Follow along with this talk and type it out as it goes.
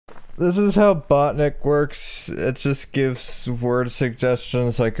This is how Botnik works. It just gives word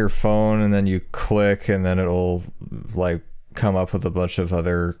suggestions like your phone, and then you click, and then it'll like come up with a bunch of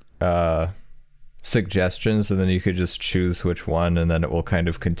other suggestions, and then you could just choose which one, and then it will kind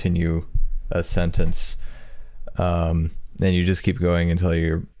of continue a sentence. And you just keep going until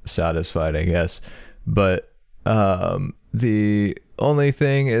you're satisfied, I guess. But the only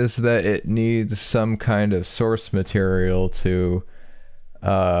thing is that it needs some kind of source material to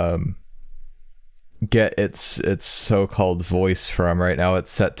get its so-called voice from. Right now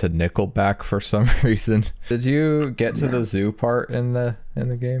it's set to Nickelback for some reason. Did you get to the zoo part in the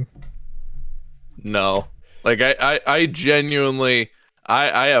game? No. Like I genuinely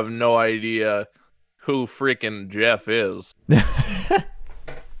I have no idea who freaking Jeff is.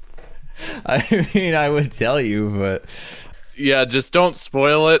 I mean, I would tell you, but yeah, just don't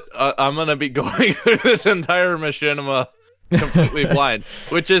spoil it. I'm gonna be going through this entire machinima completely blind,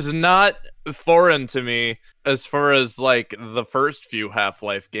 which is not foreign to me as far as like the first few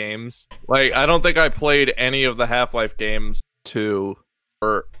Half-Life games. Like, I don't think I played any of the Half-Life games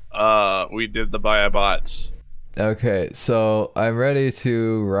or we did the Biobots. Okay, so I'm ready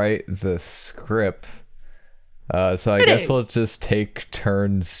to write the script. So I guess we'll just take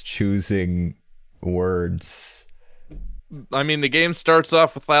turns choosing words. I mean, the game starts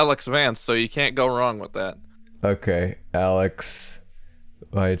off with Alyx Vance, so you can't go wrong with that. Okay, Alyx,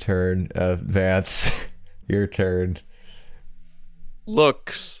 my turn. Vance, your turn.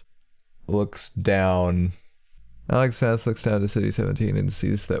 Looks down. Alyx Vance looks down to City 17 and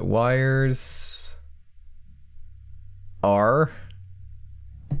sees that wires are...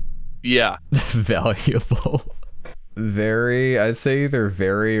 yeah. valuable. Very, I'd say either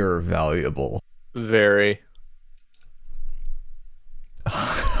very or valuable. Very.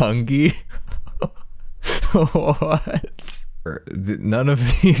 Hungry? What? None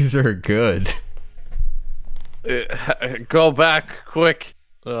of these are good. Go back, quick.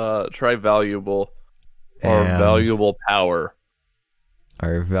 Try valuable. Or valuable power.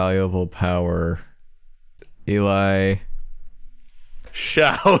 Our valuable power. Eli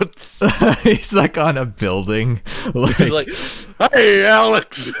shouts. He's like on a building. He's like, hey,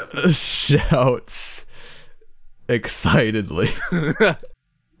 Alyx! Shouts excitedly.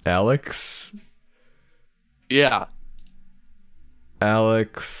 Alyx? Yeah.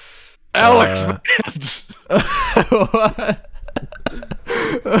 Alyx. What?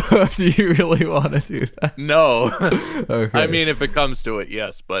 Do you really want to do that? No. Okay. I mean, if it comes to it,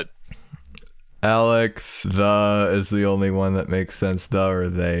 yes, but... Alyx, the is the only one that makes sense, the or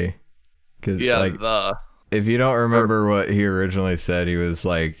they. Yeah, like, the. If you don't remember what he originally said, he was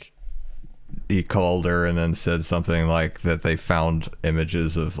like, he called her and then said something like that they found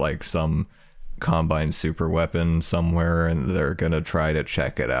images of like some combined super weapon somewhere and they're gonna try to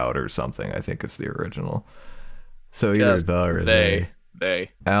check it out or something. I think it's the original. So either yes, the or they.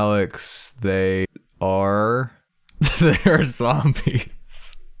 Alyx, they are they're zombies.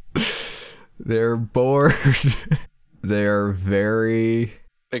 They're bored. They are very...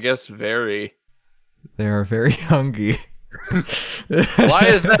 I guess very. They are very hungry. Why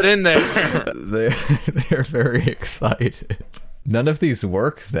is that in there? They're very excited. None of these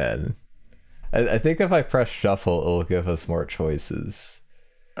work then. I think if I press shuffle, it'll give us more choices.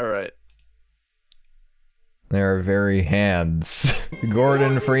 Alright. They are very hands.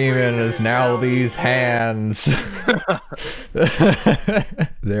 Gordon Freeman is now these hands.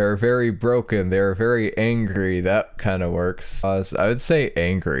 They're very broken. They're very angry. That kind of works. I would say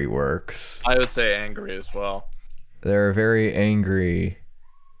angry works. I would say angry as well. They're very angry.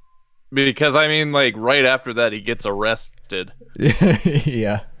 Because, I mean, like, right after that, he gets arrested.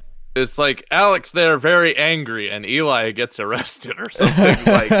 Yeah. It's like, Alyx, they're very angry, and Eli gets arrested or something,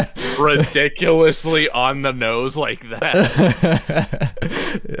 like, ridiculously on the nose like that.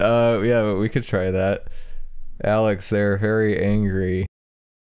 Yeah, but we could try that. Alyx, they're very angry.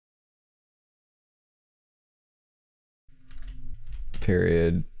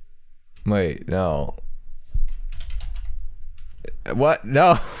 Period. Wait, no. What?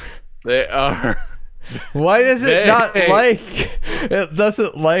 No. They are... Why does it not like? It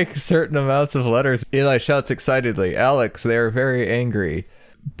doesn't like certain amounts of letters. Eli shouts excitedly, Alyx, they are very angry.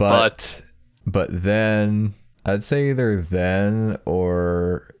 But then, I'd say either then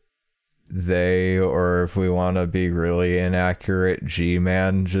or they, or if we want to be really inaccurate,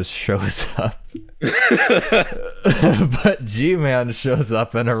 G-Man just shows up. But G-Man shows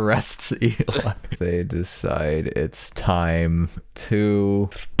up and arrests Eli. They decide it's time to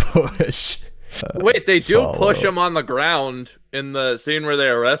push. Wait, they do push him on the ground in the scene where they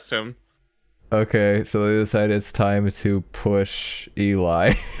arrest him. Okay, so they decide it's time to push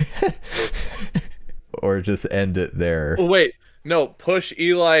Eli. Or just end it there. Oh, wait. No, push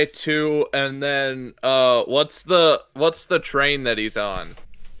Eli to, and then what's the train that he's on?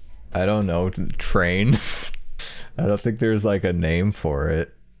 I don't know. Train? I don't think there's like a name for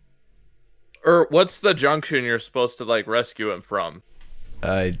it. Or what's the junction you're supposed to like rescue him from?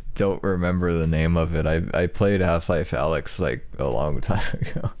 I don't remember the name of it. I played Half-Life Alyx like a long time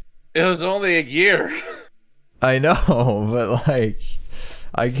ago. It was only a year. I know, but like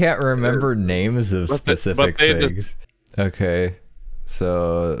I can't remember names of specific things. Okay.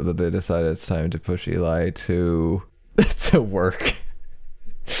 So, but they decided it's time to push Eli to work.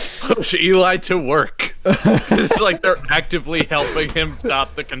 Push Eli to work. It's like they're actively helping him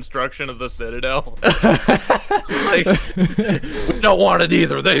stop the construction of the Citadel. Like, we don't want it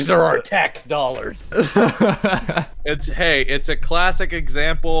either. These are our tax dollars. It's a classic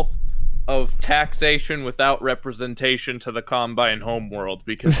example of taxation without representation to the Combine homeworld,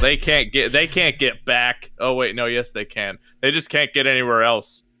 because they can't get back. Oh wait, no, yes they can. They just can't get anywhere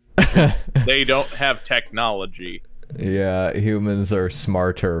else. They don't have technology. Yeah, humans are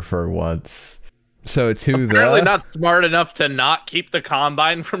smarter for once. So to apparently not smart enough to not keep the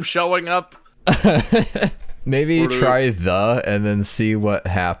Combine from showing up. Maybe try the and then see what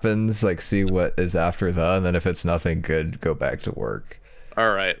happens, like see what is after the, and then if it's nothing good, go back to work.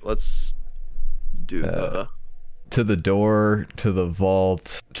 All right, let's do to the door, to the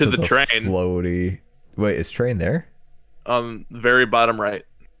vault, to the train. Floaty. Wait, is train there? Very bottom right.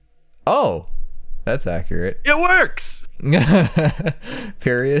 Oh, that's accurate. It works.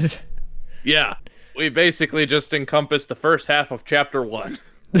 Period. Yeah, we basically just encompassed the first half of chapter 1.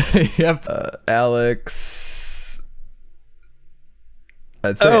 Yep. Alyx.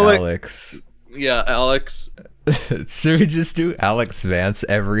 I'd say Alyx. Yeah, Alyx. Should we just do Alyx Vance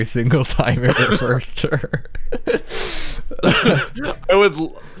every single time it refers to her? I would.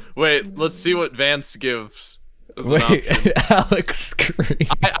 Wait, let's see what Vance gives. Wait, Alyx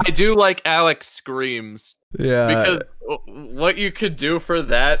screams. I do like Alyx screams. Yeah. Because what you could do for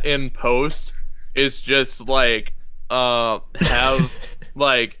that in post is just like have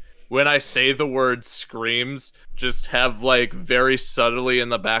like when I say the word screams, just have like very subtly in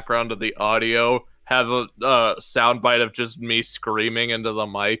the background of the audio have a soundbite of just me screaming into the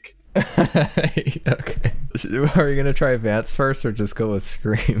mic. Okay. Are you gonna try Vance first or just go with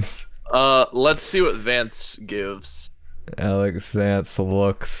screams? Let's see what Vance gives. Alyx Vance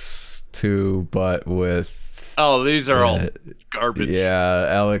looks to butt with. Oh, these are all garbage. Yeah,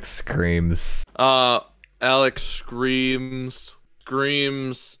 Alyx screams. Alyx screams.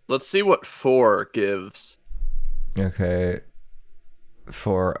 Screams. Let's see what 4 gives. Okay.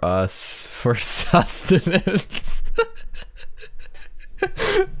 For us, for sustenance.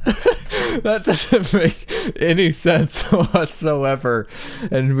 That doesn't make any sense whatsoever,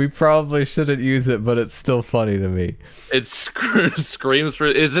 and we probably shouldn't use it, but it's still funny to me. It screams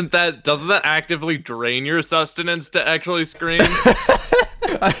for. Doesn't that actively drain your sustenance to actually scream?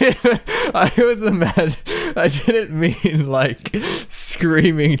 I was imagining. I didn't mean like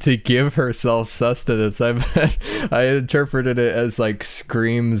screaming to give herself sustenance. I interpreted it as like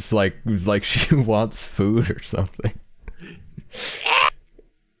screams like she wants food or something.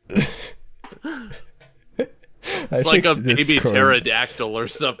 It's like a baby pterodactyl or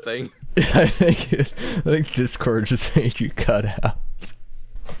something. I think Discord just made you cut out.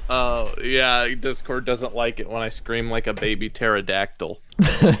 Oh, yeah, Discord doesn't like it when I scream like a baby pterodactyl.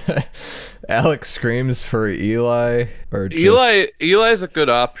 Alyx screams for Eli, or just... Eli's a good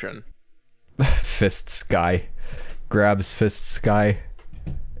option. Fists guy grabs Fists guy,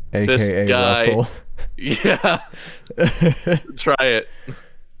 aka Fist guy. Russell. Yeah. Try it.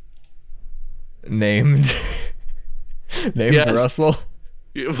 Named yes. Russell.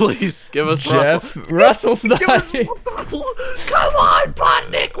 Please give us Jeff. Russell. Russell's not here. Come on,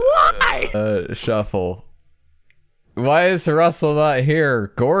 Botnik. Why? Shuffle. Why is Russell not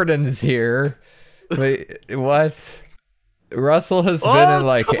here? Gordon's here. Wait, what? Russell has been in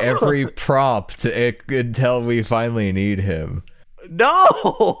like every prompt until we finally need him.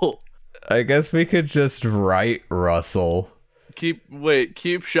 No. I guess we could just write Russell.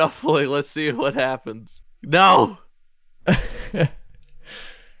 Keep shuffling. Let's see what happens. No.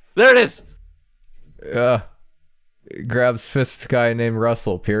 There it is. Grabs Fists guy named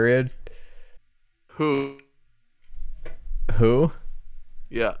Russell. Period. Who?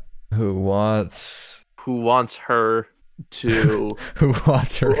 Yeah. Who wants her to? Who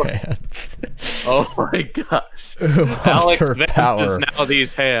wants her hands? Oh my gosh! Who wants Alyx her Vance power? is now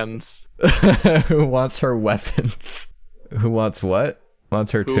these hands. Who wants her weapons? Who wants what?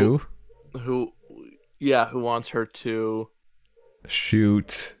 Wants her too? Who wants her to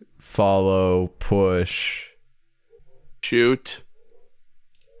shoot, follow, push, shoot.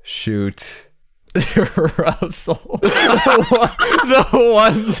 Russell. The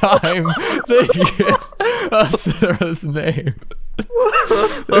one time they get Asura's name.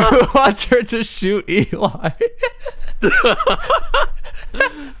 Who wants her to shoot Eli?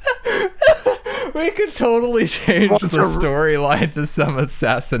 We could totally change the storyline to some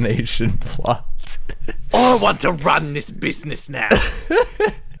assassination plot. I want to run this business now.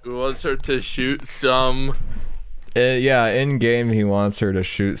 Who wants her to shoot some? Yeah, in game he wants her to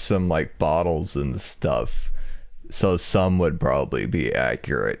shoot some like bottles and stuff. So some would probably be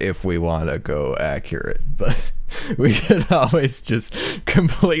accurate if we want to go accurate, but we could always just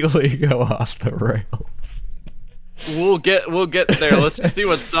completely go off the rails. We'll get there. Let's just see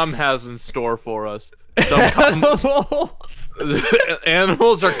what some has in store for us. Animals.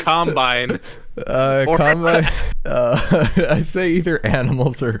 Animals or combine? Combine. I say either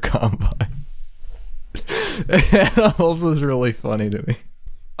animals or combine. Animals is really funny to me.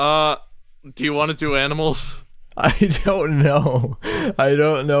 Do you want to do animals? I don't know. I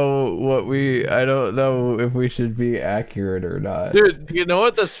don't know if we should be accurate or not. Dude, you know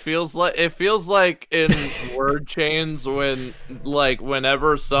what this feels like? It feels like in word chains when, like,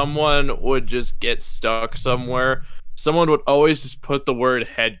 whenever someone would just get stuck somewhere, someone would always just put the word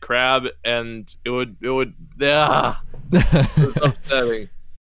head crab, and it would it was upsetting.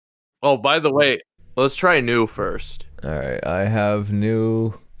 Oh, by the way, let's try new first. Alright, I have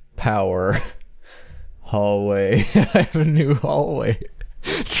new power. Hallway. I have a new hallway.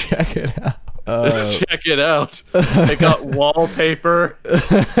 Check it out. Check it out. I got wallpaper,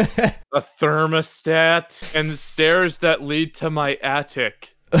 a thermostat, and stairs that lead to my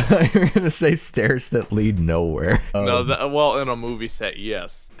attic. You're gonna say stairs that lead nowhere. No, well, in a movie set,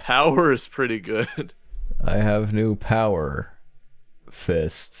 yes. Power is pretty good. I have new power.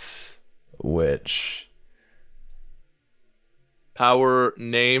 Fists. Which... Power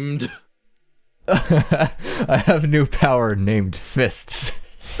named... I have new power named Fists.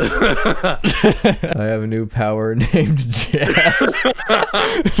 I have a new power named Jeff.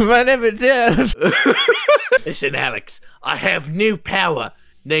 My name is Jeff. Listen, Alyx, I have new power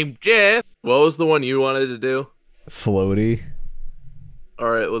named Jeff. What was the one you wanted to do? Floaty.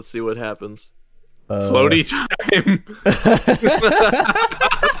 Alright, let's see what happens. Floaty time.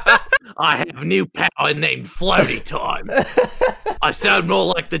 I have new power named Floaty time. I sound more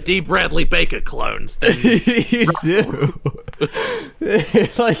like the D. Bradley Baker clones than you do.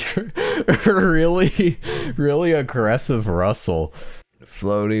 Like really aggressive Russell.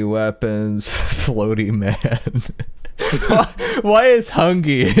 Floaty weapons, floaty man. Why is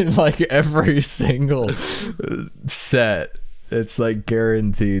Hungy in like every single set? It's like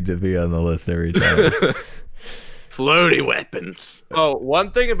guaranteed to be on the list every time. Floaty weapons. Oh,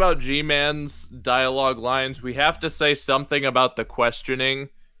 one thing about G-Man's dialogue lines, we have to say something about the questioning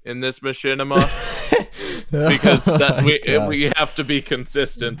in this machinima. Because we have to be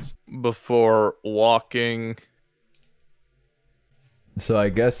consistent before walking. So I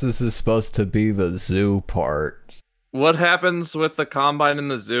guess this is supposed to be the zoo part. What happens with the Combine in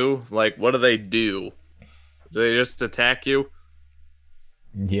the zoo? Like, what do? Do they just attack you?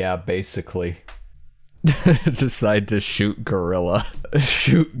 Yeah, basically. Decide to shoot gorilla.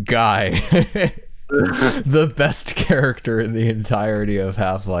 Shoot guy. The best character in the entirety of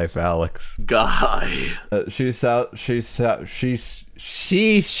Half-Life Alyx. Guy.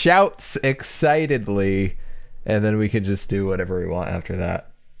 She shouts excitedly, and then we can just do whatever we want after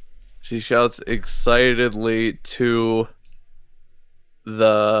that. She shouts excitedly to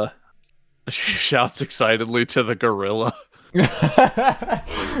the... She shouts excitedly to the gorilla.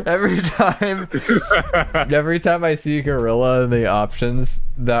 every time I see gorilla in the options,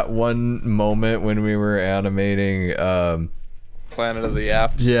 that one moment when we were animating Planet of the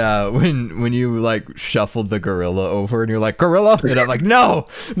Apps. Yeah, when you like shuffled the gorilla over and you're like, gorilla, and I'm like, no,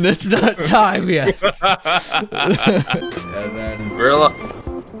 it's not time yet. And then gorilla.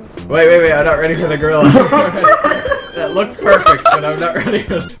 Wait, I'm not ready for the gorilla. That looked perfect, but I'm not ready.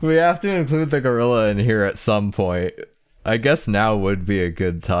 We have to include the gorilla in here at some point. I guess now would be a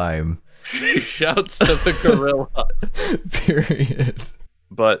good time. She shouts to the gorilla. Period.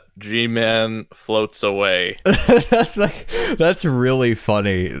 But G-Man floats away. that's really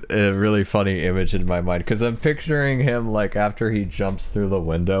funny. A really funny image in my mind, because I'm picturing him like after he jumps through the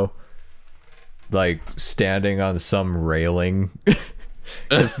window, like standing on some railing.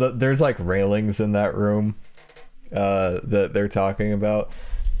 There's like railings in that room that they're talking about.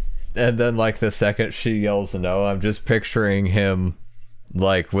 And then, like, the second she yells no, I'm just picturing him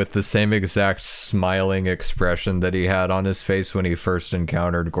like with the same exact smiling expression that he had on his face when he first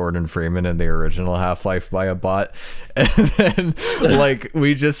encountered Gordon Freeman in the original Half-Life by a bot. And then like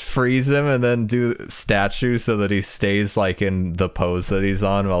we just freeze him and then do statue so that he stays like in the pose that he's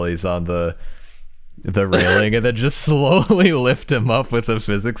on while he's on the railing, and then just slowly lift him up with a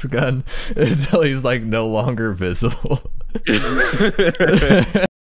physics gun until he's like no longer visible.